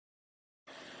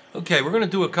Okay, we're going to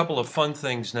do a couple of fun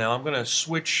things now. I'm going to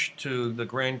switch to the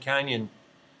Grand Canyon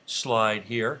slide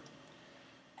here,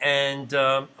 and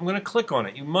I'm going to click on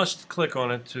it. You must click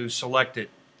on it to select it.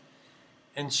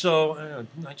 And so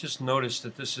I just noticed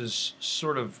that this is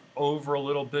sort of over a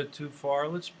little bit too far.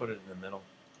 Let's put it in the middle.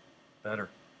 Better.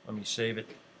 Let me save it.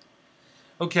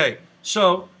 Okay,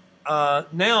 so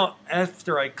now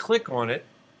after I click on it,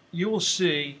 you will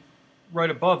see right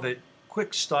above it,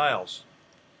 Quick Styles.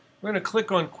 We're going to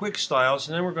click on Quick Styles,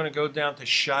 and then we're going to go down to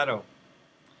Shadow.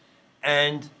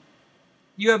 And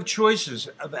you have choices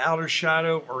of outer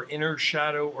shadow or inner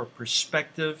shadow or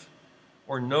perspective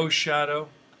or no shadow.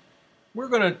 We're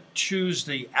going to choose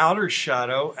the outer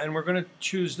shadow, and we're going to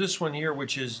choose this one here,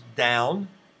 which is down,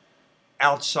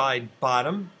 outside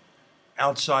bottom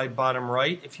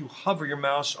right. If you hover your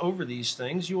mouse over these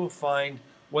things, you will find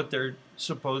what they're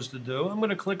supposed to do. I'm going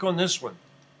to click on this one.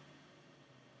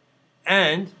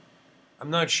 And I'm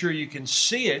not sure you can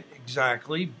see it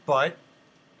exactly, but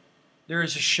there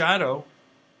is a shadow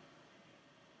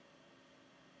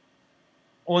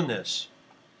on this.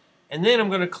 And then I'm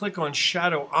going to click on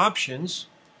Shadow Options,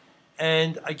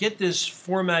 and I get this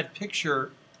format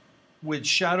picture with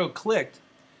shadow clicked,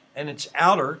 and it's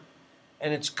outer,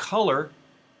 and it's color.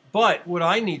 But what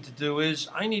I need to do is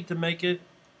I need to make it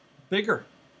bigger.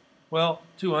 Well,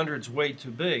 200 is way too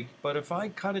big, but if I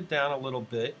cut it down a little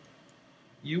bit,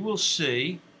 you will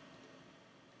see,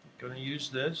 I'm going to use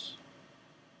this,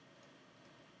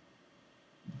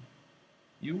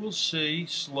 you will see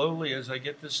slowly as I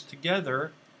get this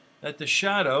together that the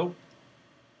shadow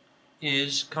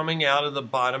is coming out of the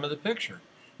bottom of the picture.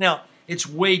 Now, it's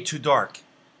way too dark.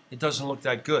 It doesn't look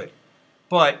that good.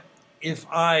 But if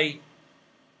I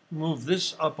move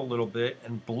this up a little bit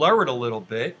and blur it a little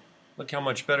bit, look how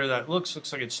much better that looks.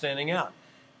 Looks like it's standing out.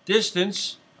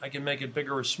 Distance, I can make it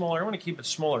bigger or smaller. I want to keep it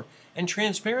smaller. And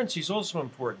transparency is also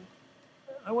important.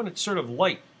 I want it sort of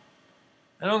light.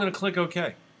 And I'm going to click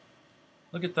OK.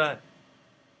 Look at that.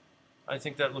 I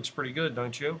think that looks pretty good,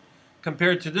 don't you?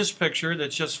 Compared to this picture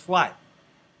that's just flat.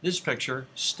 This picture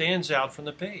stands out from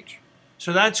the page.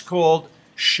 So that's called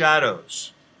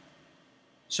shadows.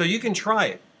 So you can try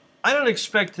it. I don't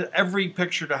expect every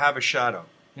picture to have a shadow.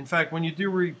 In fact, when you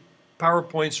do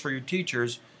PowerPoints for your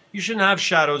teachers, you shouldn't have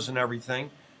shadows and everything.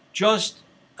 Just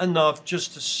enough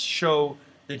just to show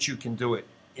that you can do it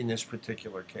in this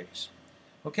particular case.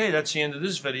 Okay, that's the end of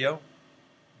this video.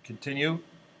 Continue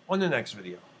on the next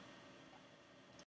video.